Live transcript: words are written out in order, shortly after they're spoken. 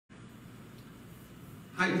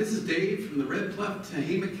Hi, this is Dave from the Red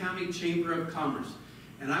Bluff-Tehama County Chamber of Commerce,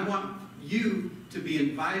 and I want you to be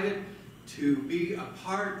invited to be a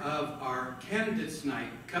part of our Candidates Night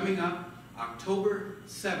coming up October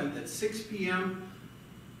 7th at 6 p.m.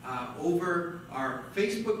 Over our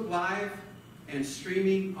Facebook Live and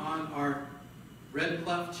streaming on our Red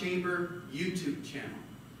Bluff Chamber YouTube channel.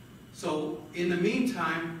 So in the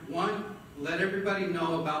meantime, one, let everybody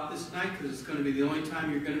know about this night because it's going to be the only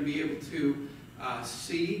time you're going to be able to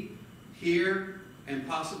see, hear, and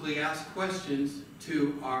possibly ask questions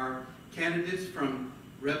to our candidates from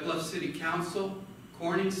Red Bluff City Council,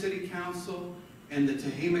 Corning City Council, and the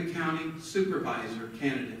Tehama County Supervisor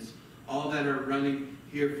candidates, all that are running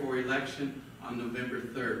here for election on November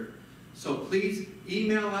 3rd. So please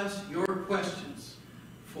email us your questions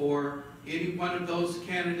for any one of those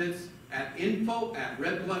candidates at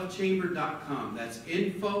info@redbluffchamber.com. That's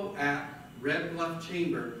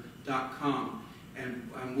info@redbluffchamber.com.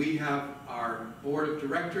 And we have our board of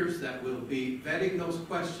directors that will be vetting those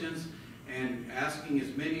questions and asking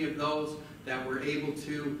as many of those that we're able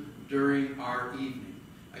to during our evening.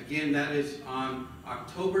 Again, that is on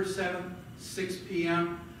October 7th, 6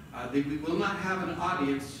 p.m. We will not have an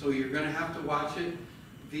audience, so you're going to have to watch it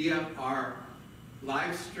via our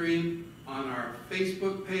live stream on our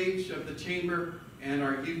Facebook page of the Chamber and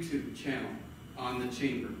our YouTube channel on the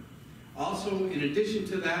Chamber. Also, in addition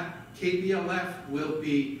to that, KBLF will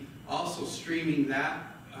be also streaming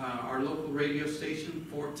that, our local radio station,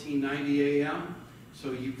 1490 AM,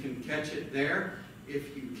 so you can catch it there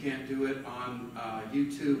if you can't do it on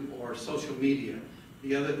YouTube or social media.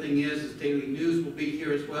 The other thing is Daily News will be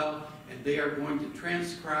here as well, and they are going to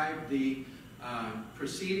transcribe the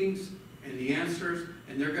proceedings and the answers,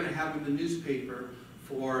 and they're going to have in the newspaper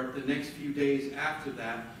for the next few days after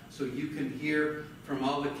that, so you can hear from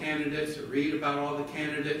all the candidates or read about all the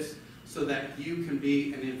candidates so that you can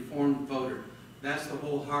be an informed voter. That's the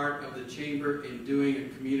whole heart of the Chamber in doing a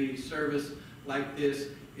community service like this,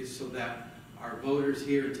 is so that our voters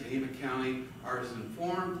here in Tehama County are as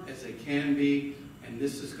informed as they can be, and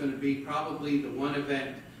this is going to be probably the one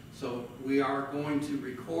event. So we are going to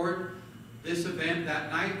record this event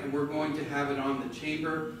that night, and we're going to have it on the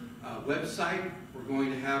Chamber website. We're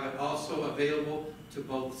going to have it also available to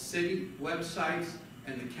both city websites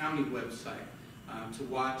and the county website to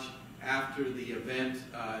watch after the event,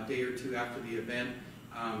 a day or two after the event,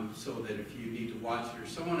 so that if you need to watch it or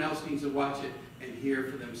someone else needs to watch it and hear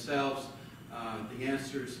for themselves the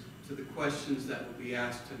answers to the questions that will be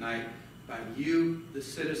asked tonight by you, the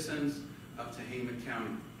citizens of Tehama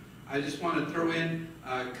County. I just want to throw in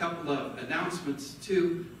a couple of announcements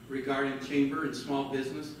too regarding Chamber and small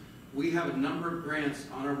business. We have a number of grants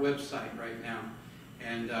on our website right now,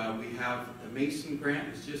 and we have the Mason grant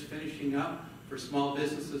is just finishing up for small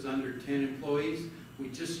businesses under 10 employees. We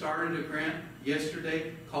just started a grant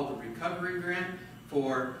yesterday called the Recovery Grant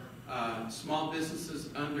for small businesses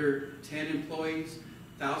under 10 employees,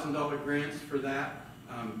 $1,000 grants for that.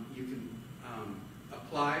 You can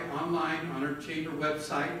apply online on our Chamber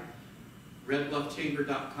website,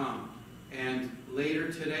 redbluffchamber.com. And later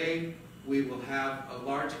today, we will have a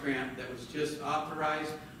large grant that was just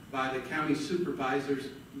authorized by the county supervisors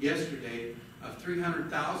yesterday of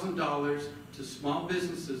 $300,000 to small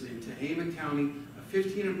businesses in Tehama County of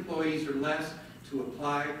 15 employees or less to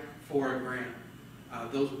apply for a grant.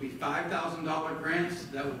 Those will be $5,000 grants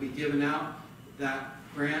that will be given out. That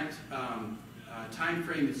grant time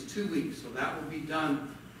frame is 2 weeks, so that will be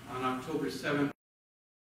done on October 7th.